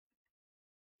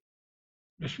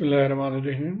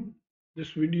Bismillahirrahmanirrahim.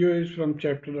 This video is from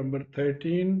chapter number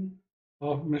 13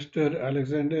 of Mr.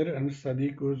 Alexander and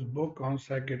Sadiku's book on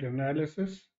circuit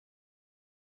analysis,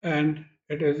 and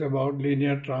it is about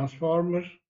linear transformer.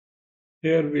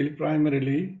 Here we'll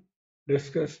primarily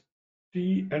discuss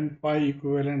T and pi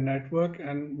equivalent network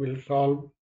and we'll solve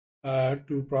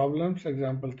two problems,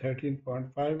 example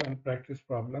 13.5 and practice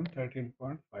problem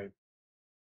 13.5.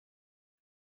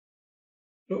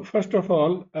 So first of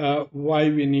all, why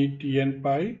we need T and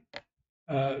pi?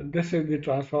 This is the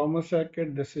transformer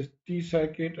circuit, this is T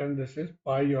circuit, and this is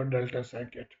pi or delta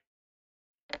circuit.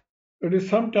 It is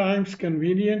sometimes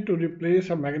convenient to replace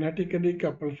a magnetically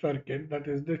coupled circuit, that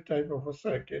is this type of a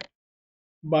circuit,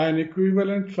 by an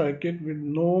equivalent circuit with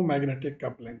no magnetic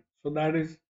coupling. So that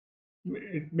is,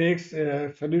 it makes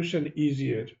a solution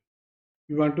easier.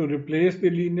 You want to replace the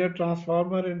linear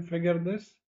transformer and figure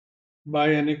this by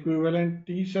an equivalent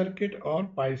T circuit or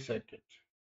pi circuit.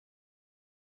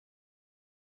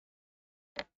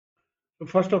 So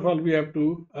first of all, we have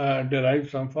to derive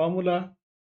some formula.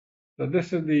 So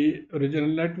this is the original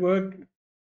network.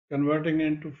 Converting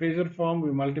into phasor form,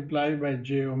 we multiply by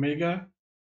j omega,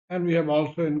 and we have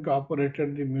also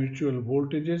incorporated the mutual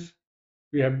voltages.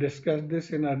 We have discussed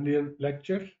this in earlier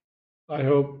lectures. I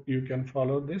hope you can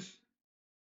follow this.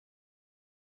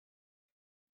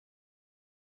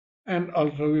 And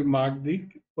also we mark the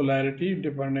polarity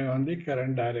depending on the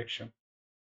current direction.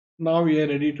 Now we are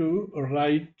ready to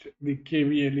write the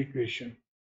KVL equation.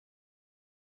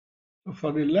 So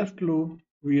for the left loop,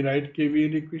 we write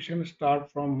KVL equation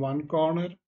start from one corner,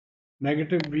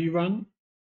 negative V1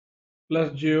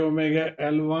 plus j omega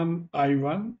L1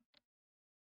 I1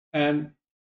 and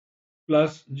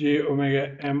plus j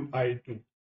omega Mi2.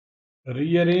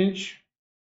 Rearrange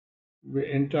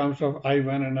in terms of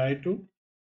I1 and I2.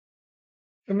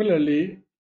 Similarly,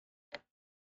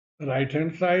 right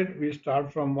hand side, we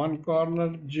start from one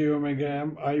corner, j omega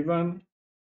M I1,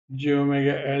 j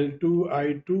omega L2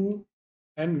 I2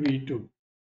 and V2.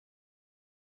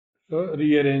 So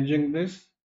rearranging this.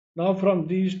 Now from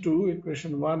these two,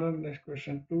 equation 1 and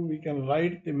equation 2, we can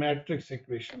write the matrix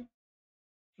equation.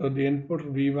 So the input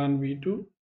V1, V2,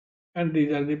 and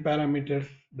these are the parameters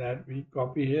that we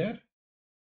copy here.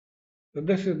 So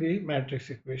this is the matrix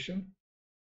equation.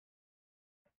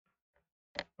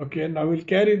 Okay, now we'll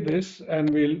carry this and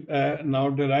we'll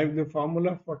now derive the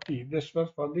formula for T. This was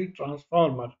for the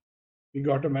transformer. We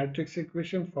got a matrix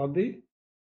equation for the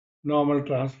normal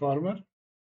transformer.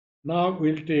 Now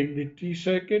we'll take the T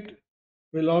circuit.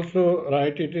 We'll also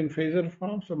write it in phasor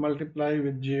form. So multiply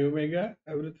with j omega,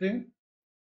 everything.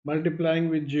 Multiplying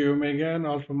with j omega and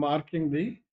also marking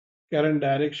the current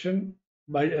direction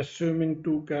by assuming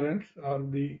two currents or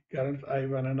the currents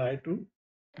I1 and I2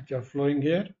 which are flowing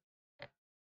here.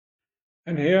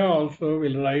 And here also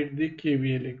we'll write the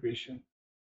KVL equation.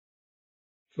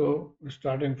 So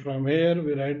starting from here,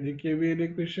 we write the KVL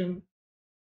equation.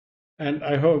 And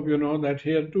I hope you know that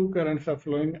here two currents are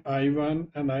flowing, I1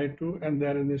 and I2, and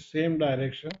they're in the same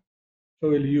direction.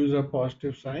 So we'll use a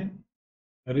positive sign.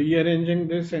 Rearranging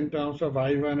this in terms of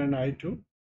I1 and I2.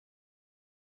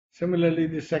 Similarly,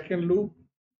 the second loop,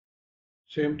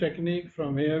 same technique.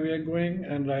 From here we are going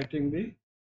and writing the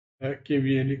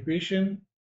KVL equation.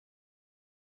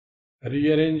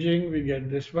 Rearranging, we get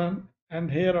this one.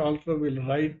 And here also we'll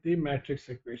write the matrix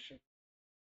equation.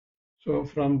 So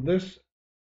from this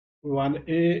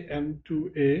 1a and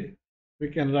 2a, we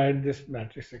can write this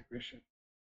matrix equation.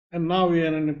 And now we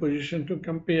are in a position to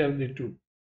compare the two.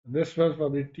 This was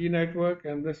for the T network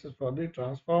and this is for the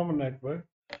transformer network.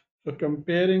 So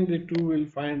comparing the two, we'll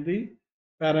find the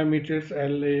parameters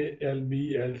LA,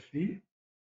 LB, LC.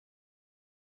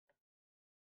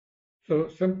 So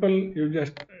simple, you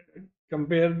just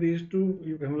compare these two.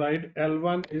 You can write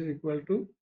L1 is equal to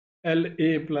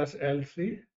LA plus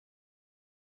LC.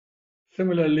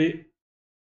 Similarly,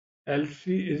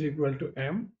 LC is equal to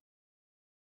M.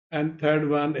 And third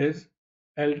one is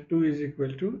L2 is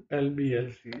equal to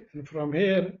LBLC. And from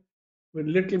here, with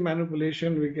little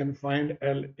manipulation, we can find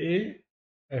LA.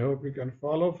 I hope you can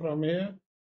follow from here.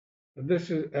 So this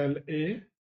is LA.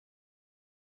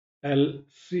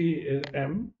 LC is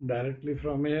M directly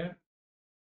from here.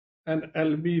 And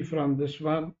LB from this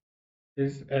one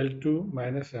is L2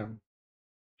 minus M.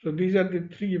 So these are the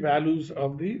three values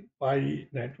of the pi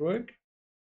network.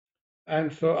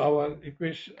 And so our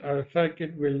equation, our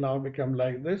circuit will now become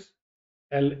like this.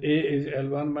 LA is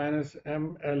L1 minus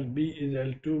M, LB is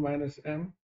L2 minus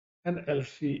M, and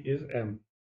LC is M.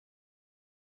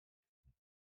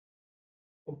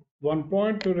 One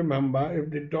point to remember,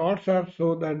 if the dots are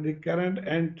so that the current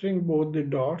entering both the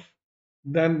dots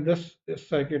then this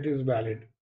circuit is valid.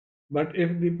 But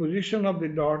if the position of the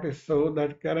dot is so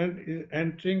that current is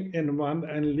entering in one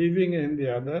and leaving in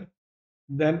the other,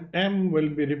 then M will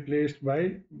be replaced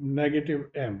by negative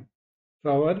M.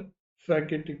 So our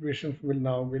circuit equations will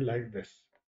now be like this.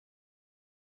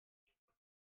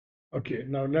 Okay,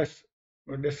 now let's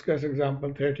discuss example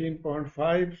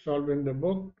 13.5, solve in the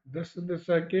book. This is the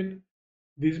circuit.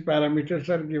 These parameters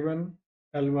are given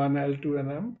L1, L2,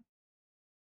 and M.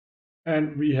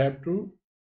 And we have to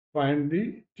find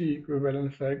the T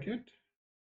equivalent circuit.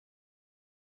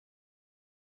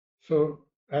 So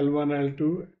L1,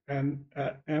 L2, and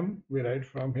M we write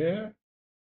from here,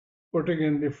 putting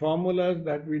in the formulas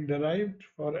that we derived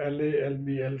for LA,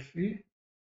 LB, LC.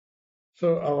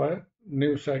 So our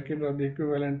new circuit or the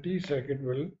equivalent T circuit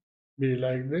will be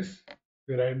like this.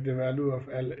 We write the value of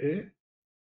LA,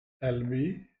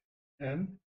 LB, and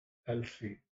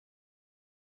LC.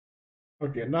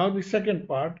 Okay, now the second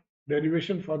part,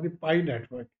 derivation for the pi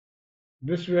network.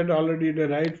 This we had already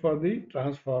derived for the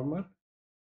transformer.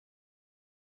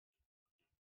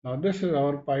 Now this is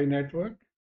our pi network.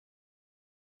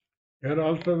 Here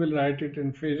also we'll write it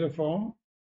in phasor form.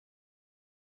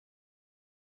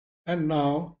 And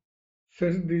now,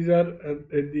 since these are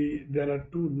there are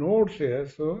two nodes here,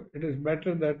 so it is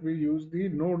better that we use the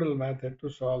nodal method to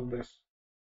solve this.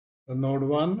 So node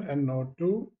 1 and node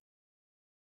 2.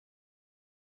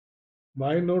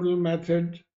 By nodal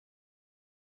method,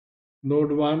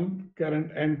 node 1,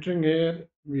 current entering here,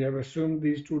 we have assumed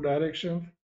these two directions.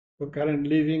 So current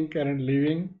leaving,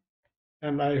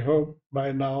 and I hope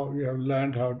by now you have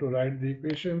learned how to write the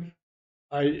equations.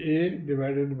 IA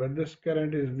divided by this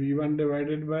current is V1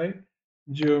 divided by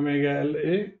j omega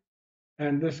LA,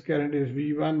 and this current is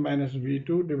V1 minus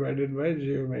V2 divided by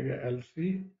j omega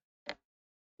LC.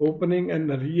 Opening and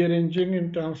rearranging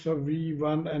in terms of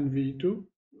V1 and V2,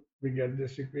 we get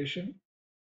this equation.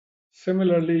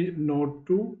 Similarly, node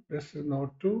 2, this is node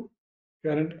 2,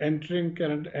 current entering,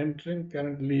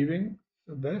 current leaving,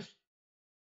 so this,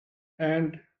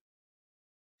 and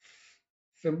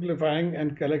simplifying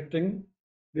and collecting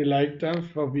the like terms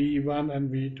for V1 and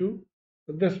V2.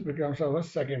 So this becomes our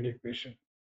second equation.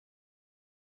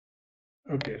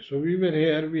 Okay, so we were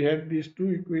here, we had these two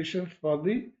equations for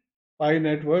the pi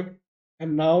network,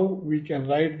 and now we can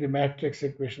write the matrix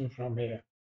equation from here.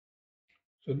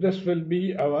 So this will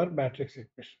be our matrix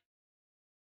equation.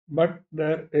 But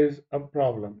there is a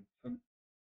problem.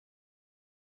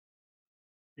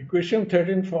 Equation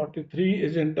 1343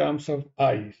 is in terms of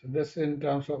I. So this is in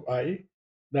terms of I.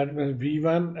 That means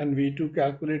V1 and V2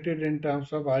 calculated in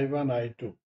terms of I1,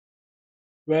 I2.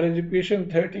 Whereas equation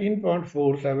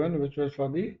 13.47, which was for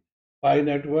the pi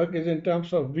network, is in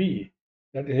terms of V.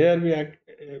 That here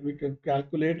we can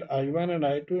calculate I1 and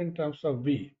I2 in terms of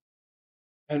V.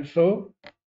 And so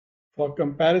for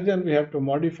comparison, we have to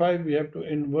modify, we have to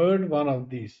invert one of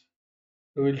these.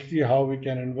 So we'll see how we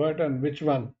can invert and which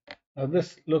one. Now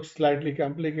this looks slightly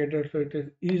complicated, so it is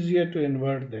easier to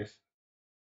invert this.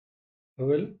 So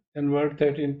we'll invert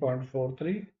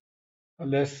 13.43.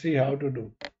 Let's see how to do.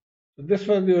 So this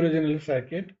was the original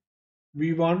circuit.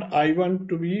 We want I1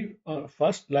 to be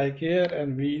first like here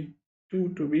and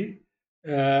V2 to be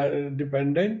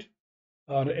dependent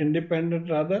or independent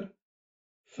rather.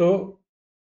 So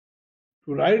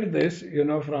to write this,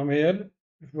 from here,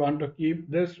 if we want to keep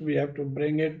this, we have to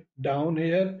bring it down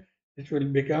here, which will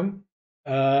become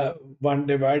 1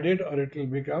 divided, or it will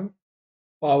become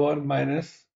power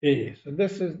minus A. So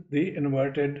this is the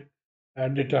inverted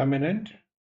determinant.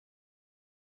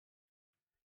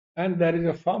 And there is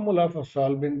a formula for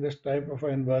solving this type of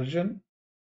inversion.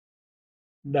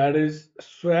 That is,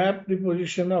 swap the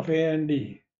position of A and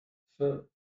D. So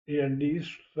A and D is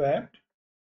swapped.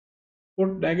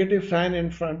 Put negative sign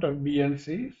in front of B and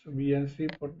C. So B and C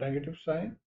put negative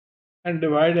sign. And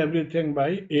divide everything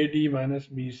by AD minus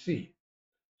BC.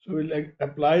 So we'll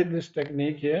apply this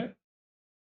technique here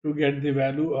to get the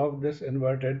value of this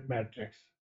inverted matrix.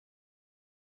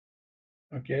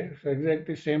 Okay, so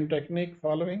exactly same technique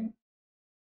following.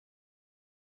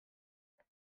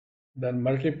 Then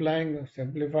multiplying,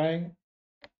 simplifying.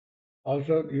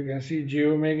 Also, you can see j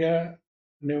omega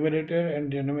numerator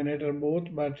and denominator both,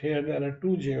 but here there are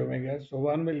two j omegas, so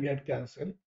one will get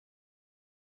cancelled.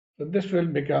 So this will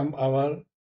become our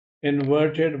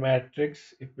inverted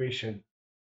matrix equation.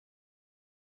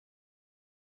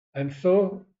 And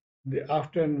so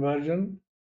after inversion,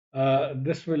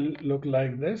 this will look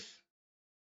like this.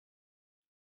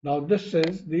 Now this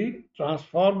is the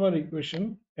transformer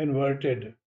equation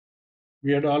inverted.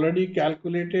 We had already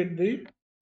calculated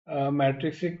the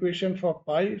matrix equation for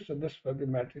pi, so this was the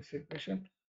matrix equation.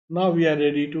 Now we are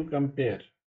ready to compare.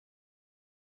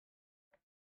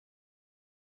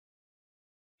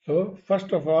 So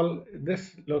first of all,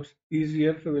 this looks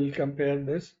easier, so we'll compare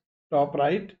this top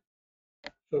right.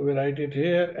 So we write it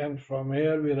here, and from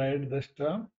here we write this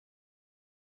term.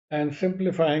 And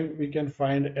simplifying, we can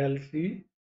find LC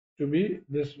to be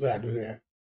this value here.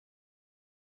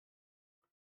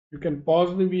 You can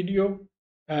pause the video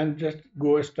and just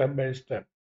go step by step.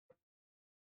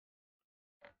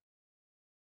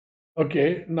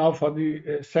 Okay, now for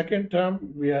the second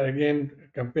term, we are again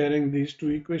comparing these two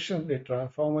equations, the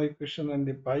transformer equation and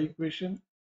the pi equation.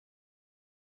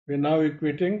 We're now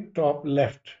equating top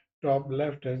left. Top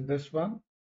left is this one.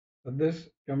 So this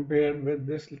compared with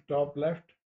this top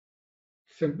left,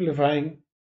 simplifying,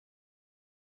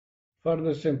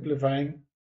 further simplifying,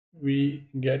 we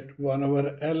get 1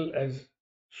 over L as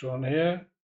shown here.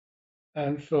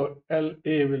 And so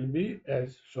LA will be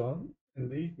as shown in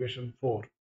the equation 4.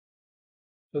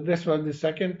 So this was the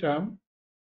second term.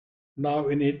 Now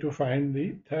we need to find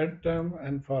the third term,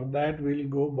 and for that we'll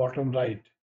go bottom right.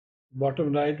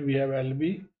 Bottom right we have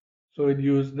LB, so we'll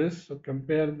use this. So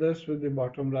compare this with the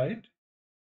bottom right,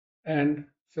 and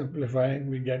simplifying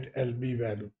we get LB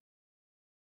value.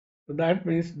 So that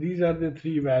means these are the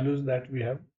three values that we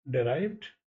have derived.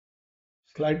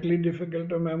 Slightly difficult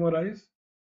to memorize,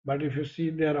 but if you see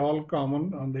they are all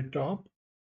common on the top,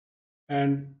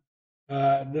 and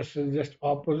this is just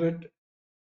opposite.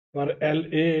 For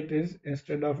LA it is,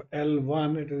 instead of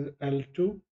L1 it is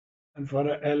L2, and for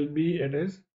LB it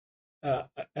is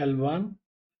L1,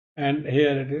 and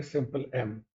here it is simple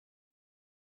M.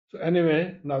 So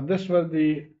anyway, now this was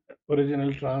the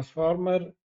original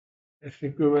transformer. Its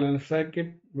equivalent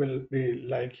circuit will be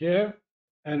like here,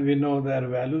 and we know their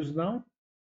values now.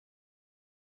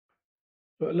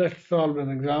 So let's solve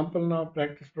an example now.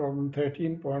 Practice problem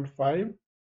 13.5.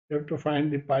 You have to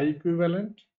find the pi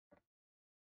equivalent.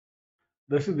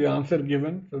 This is the answer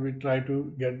given, so we try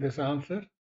to get this answer.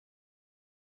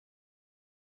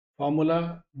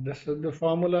 Formula, this is the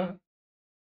formula.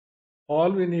 All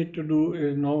we need to do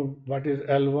is know what is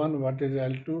L1, what is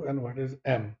L2, and what is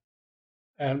M,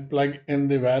 and plug in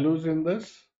the values in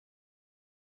this.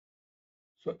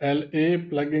 So LA,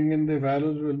 plugging in the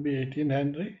values, will be 18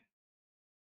 Henry.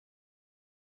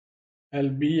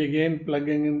 LB, again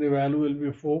plugging in the value, will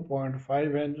be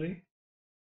 4.5 Henry.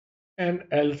 And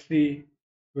LC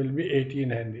will be 18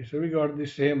 Henry. So we got the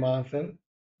same answer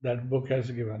that book has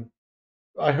given.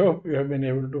 I hope you have been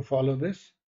able to follow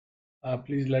this.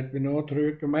 Please let me know through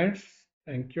your comments.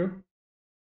 Thank you.